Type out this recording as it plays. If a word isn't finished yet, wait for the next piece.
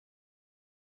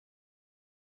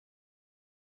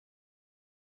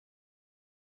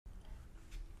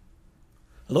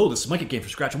Hello, this is Mike at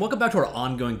GameFromScratch, and welcome back to our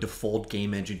ongoing Defold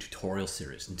game engine tutorial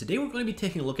series. And today we're going to be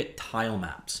taking a look at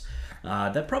Tilemaps.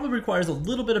 That probably requires a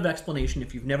little bit of explanation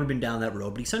if you've never been down that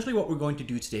road, but essentially what we're going to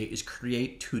do today is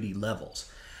create 2D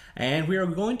levels. And we are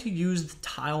going to use the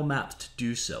tile maps to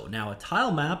do so. Now, a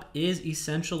tile map is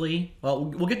essentially, well,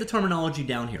 we'll get the terminology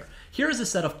down here. Here is a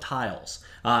set of tiles.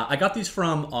 I got these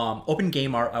from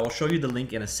OpenGameArt. I will show you the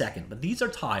link in a second, but these are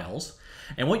tiles.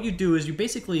 And what you do is you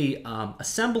basically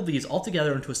assemble these all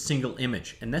together into a single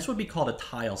image, and this would be called a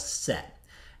tile set.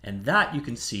 And that you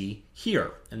can see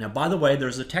here. And now, by the way,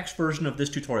 there's a text version of this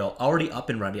tutorial already up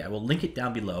and ready. I will link it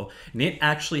down below, and it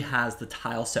actually has the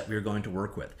tile set we're going to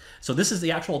work with. So this is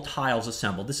the actual tiles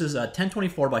assembled. This is a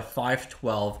 1024 by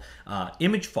 512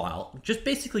 image file, just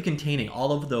basically containing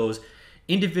all of those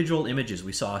individual images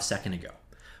we saw a second ago.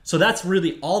 So that's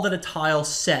really all that a tile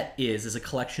set is a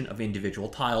collection of individual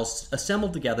tiles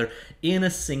assembled together in a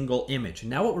single image.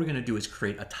 And now what we're going to do is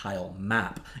create a tile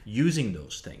map using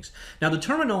those things. Now the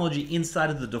terminology inside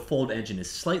of the Defold engine is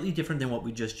slightly different than what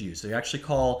we just used. So you actually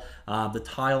call the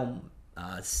tile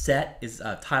set is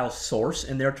tile source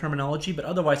in their terminology, but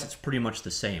otherwise it's pretty much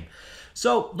the same.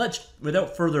 So let's,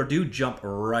 without further ado, jump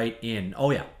right in.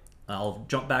 Oh yeah. I'll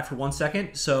jump back for 1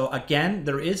 second. So again,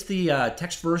 there is the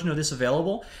text version of this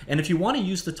available. And if you want to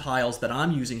use the tiles that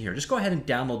I'm using here, just go ahead and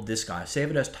download this guy.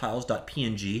 Save it as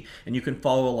tiles.png, and you can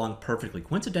follow along perfectly.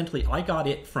 Coincidentally, I got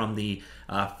it from the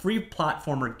free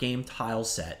platformer game tile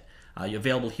set,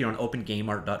 available here on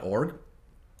opengameart.org.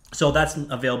 So that's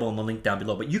available in the link down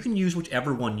below, but you can use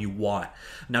whichever one you want.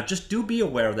 Now just do be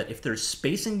aware that if there's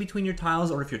spacing between your tiles,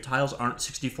 or if your tiles aren't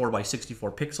 64 by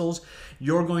 64 pixels,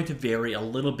 you're going to vary a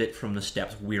little bit from the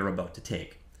steps we're about to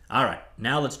take. All right,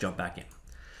 now let's jump back in.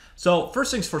 So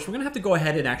first things first, we're gonna have to go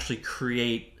ahead and actually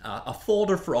create a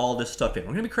folder for all this stuff in.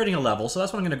 We're gonna be creating a level, so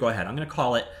that's what I'm gonna go ahead. I'm gonna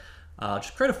call it,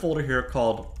 just create a folder here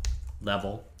called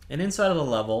level. And inside of the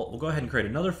level, we'll go ahead and create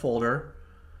another folder.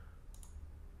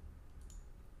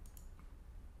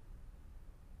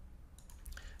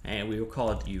 And we will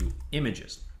call it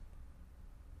images.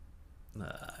 Like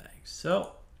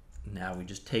so. Now we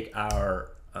just take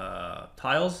our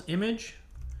tiles image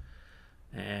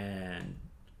and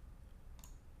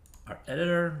our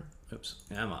editor. Oops,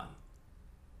 come on.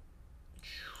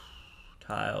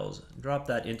 Tiles, drop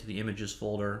that into the images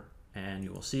folder, and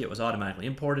you will see it was automatically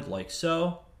imported like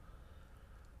so.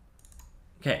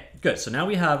 Okay, good. So now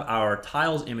we have our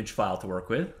tiles image file to work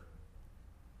with.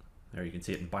 There you can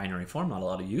see it in binary form, not a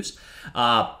lot of use.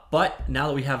 But now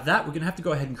that we have that, we're gonna have to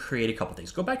go ahead and create a couple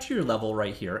things. Go back to your level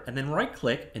right here, and then right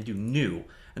click and do new.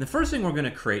 And the first thing we're gonna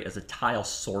create is a tile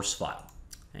source file.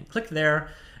 And click there,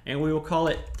 and we will call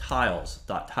it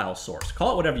tiles.tilesource.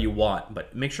 Call it whatever you want,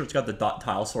 but make sure it's got the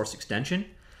 .tilesource extension.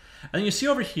 And then you see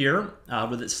over here,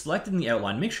 with it selected in the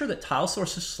outline, make sure that tile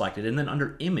source is selected, and then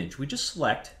under image, we just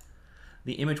select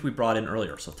the image we brought in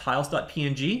earlier. So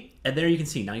tiles.png, and there you can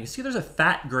see. Now you can see there's a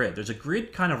fat grid. There's a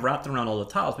grid kind of wrapped around all the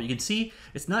tiles, but you can see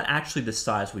it's not actually the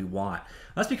size we want.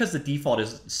 That's because the default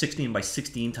is 16 by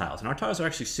 16 tiles, and our tiles are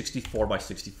actually 64 by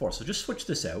 64. So just switch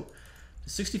this out to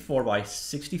 64 by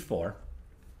 64.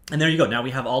 And there you go. Now we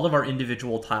have all of our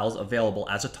individual tiles available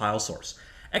as a tile source.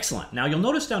 Excellent. Now you'll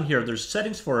notice down here, there's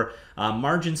settings for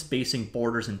margin, spacing,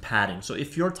 borders, and padding. So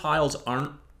if your tiles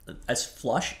aren't as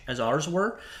flush as ours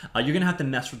were, you're gonna have to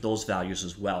mess with those values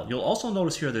as well. You'll also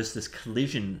notice here there's this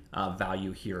collision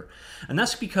value here, and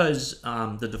that's because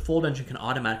the Defold engine can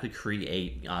automatically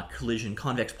create collision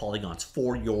convex polygons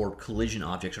for your collision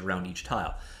objects around each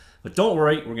tile. But don't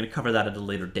worry, we're gonna cover that at a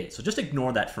later date, so just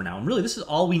ignore that for now. And really, this is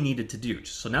all we needed to do.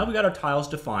 So now we got our tiles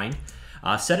defined,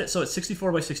 set it so it's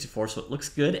 64 by 64, so it looks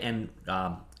good and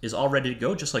is all ready to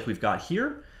go, just like we've got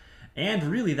here. And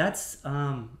really, that's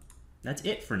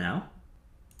it for now.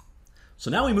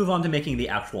 So now we move on to making the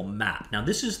actual map. Now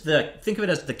this is think of it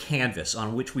as the canvas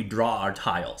on which we draw our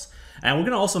tiles. And we're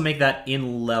gonna also make that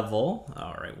in level.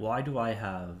 All right, why do I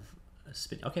have a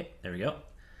spin? Okay, there we go.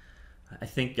 I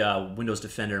think Windows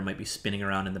Defender might be spinning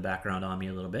around in the background on me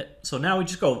a little bit. So now we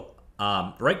just go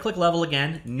right click level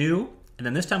again, new, and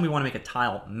then this time we wanna make a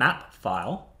tile map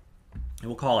file. And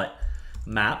we'll call it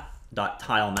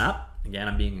map.tilemap. Again,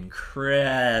 I'm being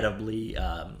incredibly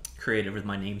creative with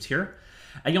my names here.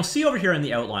 And you'll see over here in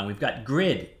the outline, we've got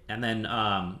grid, and then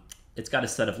it's got a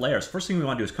set of layers. First thing we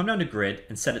want to do is come down to grid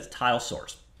and set its tile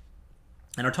source.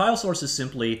 And our tile source is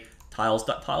simply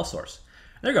tiles.tilesource.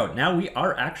 There you go. Now we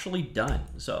are actually done.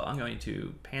 So I'm going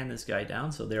to pan this guy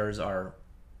down. So there's our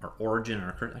origin,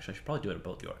 our current. Actually, I should probably do it at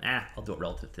both the order. I'll do it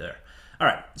relative to there. All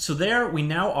right, so there we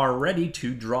now are ready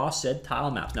to draw said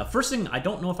tile maps. Now, first thing, I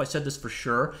don't know if I said this for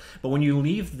sure, but when you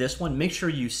leave this one, make sure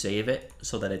you save it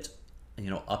so that it's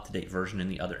up-to-date version in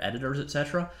the other editors,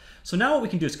 etc. So now what we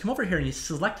can do is come over here and you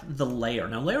select the layer.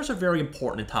 Now layers are very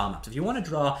important in Tilemaps. If you want to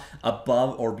draw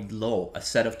above or below a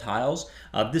set of tiles,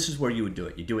 this is where you would do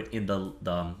it. You do it in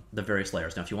the various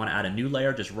layers. Now if you want to add a new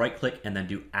layer, just right-click and then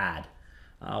do Add.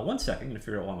 1 second, I'm going to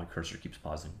figure out why my cursor keeps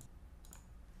pausing.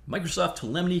 Microsoft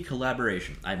Telemetry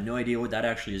Collaboration. I have no idea what that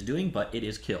actually is doing, but it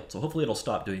is killed. So hopefully it'll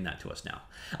stop doing that to us now.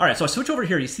 All right, so I switch over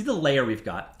here. You see the layer we've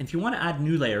got. And if you want to add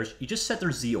new layers, you just set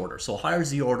their Z order. So a higher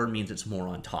Z order means it's more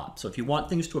on top. So if you want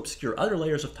things to obscure other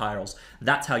layers of tiles,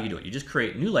 that's how you do it. You just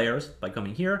create new layers by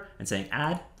coming here and saying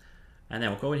Add. And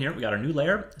then we'll go in here. We got our new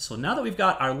layer. So now that we've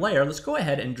got our layer, let's go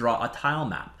ahead and draw a tile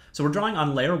map. So we're drawing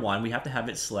on layer 1. We have to have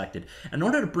it selected. In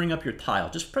order to bring up your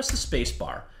tile, just press the space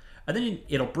bar. And then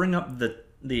it'll bring up the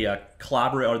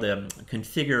collaborate or the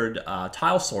configured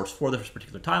tile source for this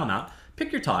particular tile map.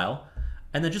 Pick your tile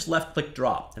and then just left click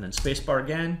draw, and then spacebar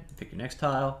again, pick your next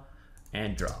tile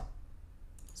and draw.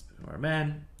 Spacebar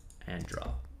again and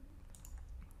draw.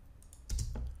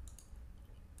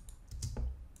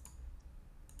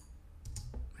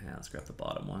 And let's grab the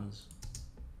bottom ones.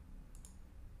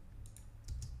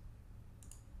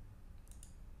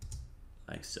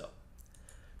 Like so.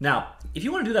 Now, if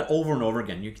you want to do that over and over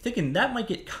again, you're thinking that might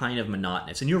get kind of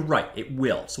monotonous, and you're right, it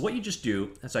will. So what you just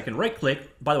do is I can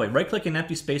right-click. By the way, right-click and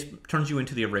empty space turns you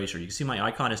into the eraser. You can see my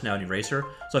icon is now an eraser.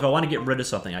 So if I want to get rid of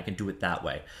something, I can do it that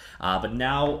way. But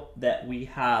now that we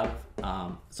have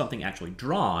something actually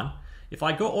drawn, if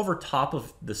I go over top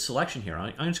of the selection here, I'm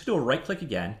just going to do a right-click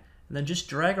again, and then just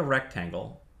drag a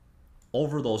rectangle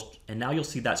over those, and now you'll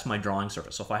see that's my drawing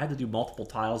surface. So if I had to do multiple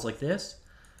tiles like this,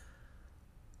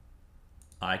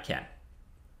 I can.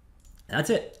 And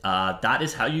that's it. That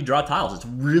is how you draw tiles. It's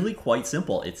really quite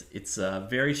simple. It's a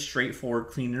very straightforward,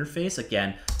 clean interface.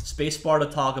 Again, spacebar to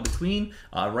toggle between,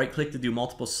 right-click to do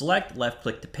multiple select,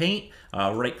 left-click to paint,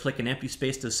 right-click and empty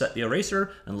space to set the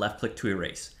eraser, and left-click to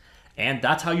erase. And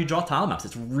that's how you draw tile maps.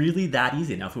 It's really that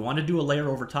easy. Now, if we want to do a layer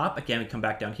over top, again, we come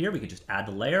back down here. We can just add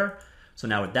the layer. So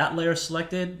now with that layer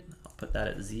selected, I'll put that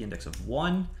at the Z index of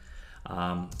 1.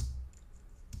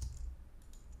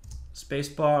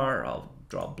 Spacebar, I'll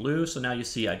draw blue. So now you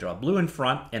see I draw blue in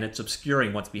front and it's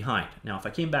obscuring what's behind. Now if I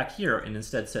came back here and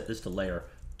instead set this to layer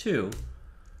 2,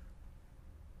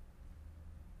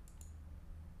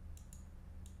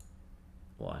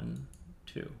 one,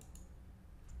 two,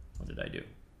 what did I do?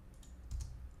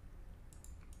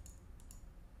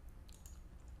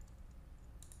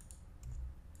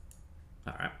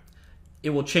 All right.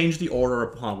 It will change the order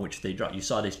upon which they draw. You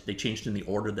saw they changed in the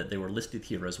order that they were listed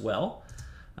here as well.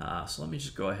 So let me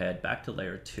just go ahead back to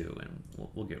layer 2 and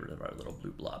we'll get rid of our little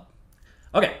blue blob.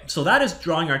 Okay, so that is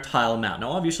drawing our tile map.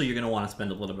 Now obviously you're going to want to spend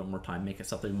a little bit more time making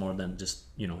something more than just,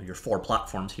 your 4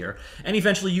 platforms here. And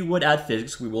eventually you would add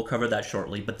physics. We will cover that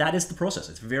shortly, but that is the process.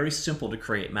 It's very simple to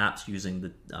create maps using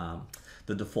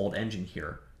the Defold engine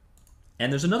here.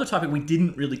 And there's another topic we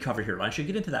didn't really cover here. I should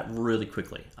get into that really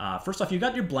quickly. First off, you've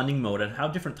got your blending mode and how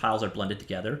different tiles are blended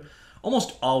together.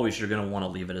 Almost always you're going to want to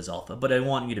leave it as alpha, but I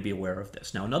want you to be aware of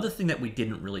this. Now, another thing that we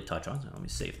didn't really touch on, so let me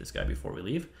save this guy before we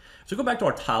leave. So go back to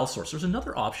our tile source. There's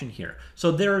another option here. So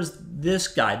there's this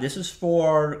guy. This is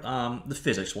for the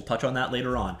physics. We'll touch on that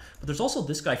later on. But there's also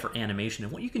this guy for animation.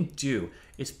 And what you can do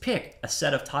is pick a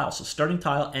set of tiles. So starting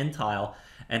tile, end tile,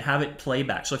 and have it play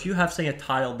back. So if you have, say, a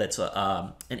tile that's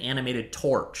an animated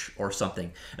torch or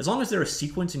something, as long as they're a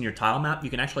sequence in your tile map, you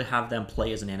can actually have them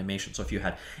play as an animation. So if you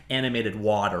had animated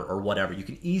water or whatever, you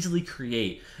can easily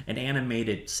create an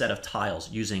animated set of tiles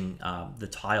using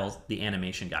the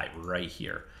animation guy right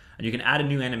here. And you can add a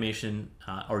new animation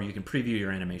or you can preview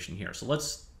your animation here. So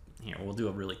we'll do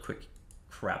a really quick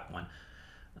crap one.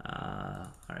 All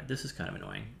right, this is kind of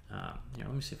annoying. Here,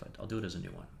 let me see if I'll do it as a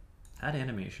new one. Add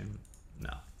animation.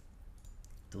 No.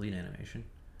 Delete animation.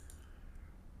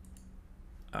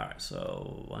 All right,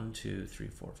 so 1, 2, 3,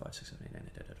 4, 5, 6, 7, 8, 9,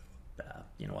 10.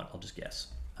 You know what? I'll just guess.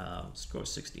 Let's go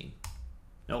 16.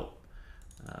 Nope.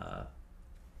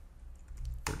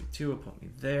 32 will put me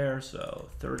there, so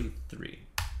 33.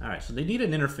 All right, so they need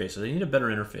an interface, so they need a better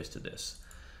interface to this.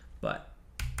 But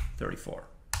 34.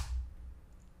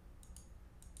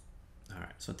 All right,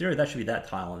 so in theory, that should be that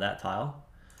tile and that tile.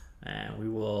 And we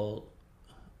will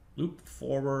loop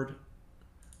forward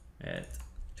at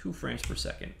 2 frames per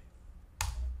second.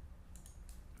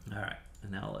 All right,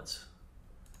 and now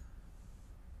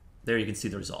there you can see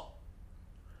the result.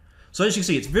 So as you can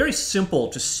see, it's very simple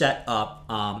to set up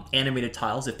animated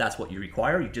tiles if that's what you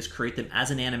require. You just create them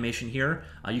as an animation here.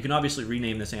 You can obviously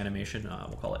rename this animation.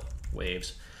 We'll call it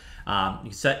waves. You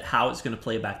can set how it's going to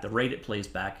play back, the rate it plays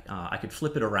back. I could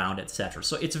flip it around, etc.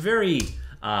 So it's very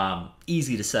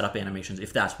easy to set up animations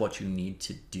if that's what you need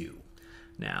to do.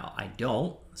 Now, I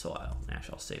don't, so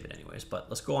I'll save it anyways, but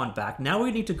let's go on back. Now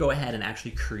we need to go ahead and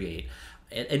actually create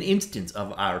an instance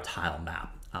of our tile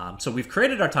map. So we've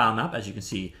created our tile map, as you can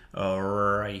see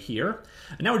right here,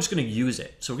 and now we're just going to use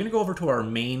it. So we're going to go over to our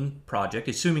main project,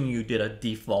 assuming you did a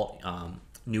default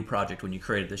new project when you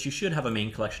created this. You should have a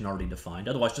main collection already defined,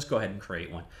 otherwise just go ahead and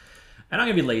create one. And I'm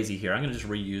going to be lazy here. I'm going to just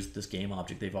reuse this game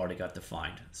object they've already got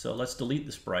defined. So let's delete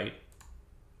the sprite.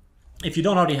 If you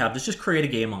don't already have this, just create a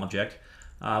game object.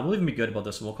 We'll even be good about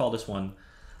this, and we'll call this one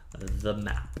the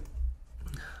map.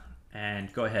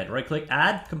 And go ahead, right click,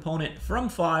 add component from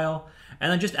file, and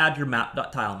then just add your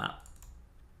map.tilemap.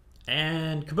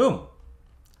 And kaboom!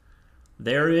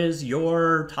 There is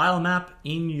your tile map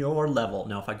in your level.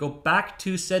 Now if I go back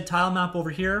to said tile map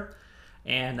over here,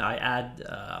 and I add,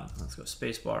 let's go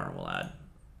spacebar, and we'll add,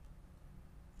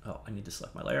 oh, I need to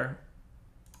select my layer.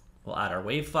 We'll add our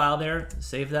wave file there,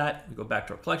 save that, we go back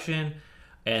to our collection,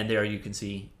 and there you can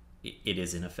see it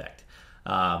is in effect.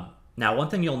 Now, one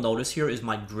thing you'll notice here is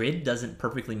my grid doesn't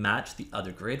perfectly match the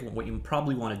other grid. What you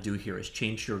probably want to do here is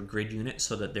change your grid unit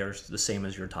so that they're the same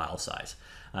as your tile size.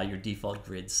 Your default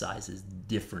grid size is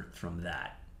different from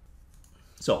that.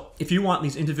 So if you want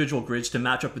these individual grids to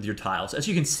match up with your tiles, as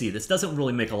you can see, this doesn't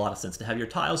really make a lot of sense to have your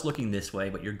tiles looking this way,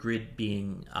 but your grid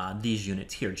being these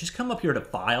units here. Just come up here to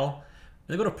File, and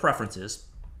then go to Preferences,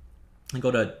 and go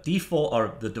to Default,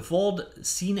 or the Defold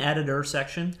Scene Editor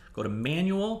section, go to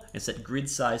Manual, and set grid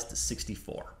size to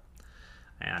 64.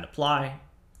 And apply,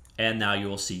 and now you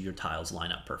will see your tiles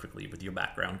line up perfectly with your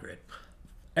background grid.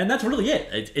 And that's really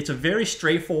it. It's a very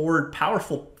straightforward,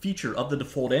 powerful feature of the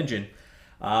Defold engine.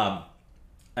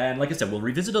 And like I said, we'll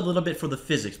revisit a little bit for the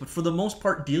physics, but for the most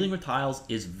part, dealing with tiles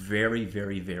is very,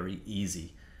 very, very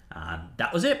easy.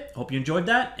 That was it. Hope you enjoyed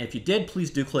that. If you did, please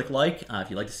do click like. If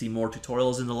you'd like to see more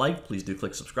tutorials and the like, please do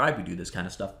click subscribe. We do this kind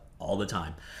of stuff all the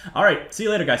time. All right, see you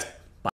later, guys.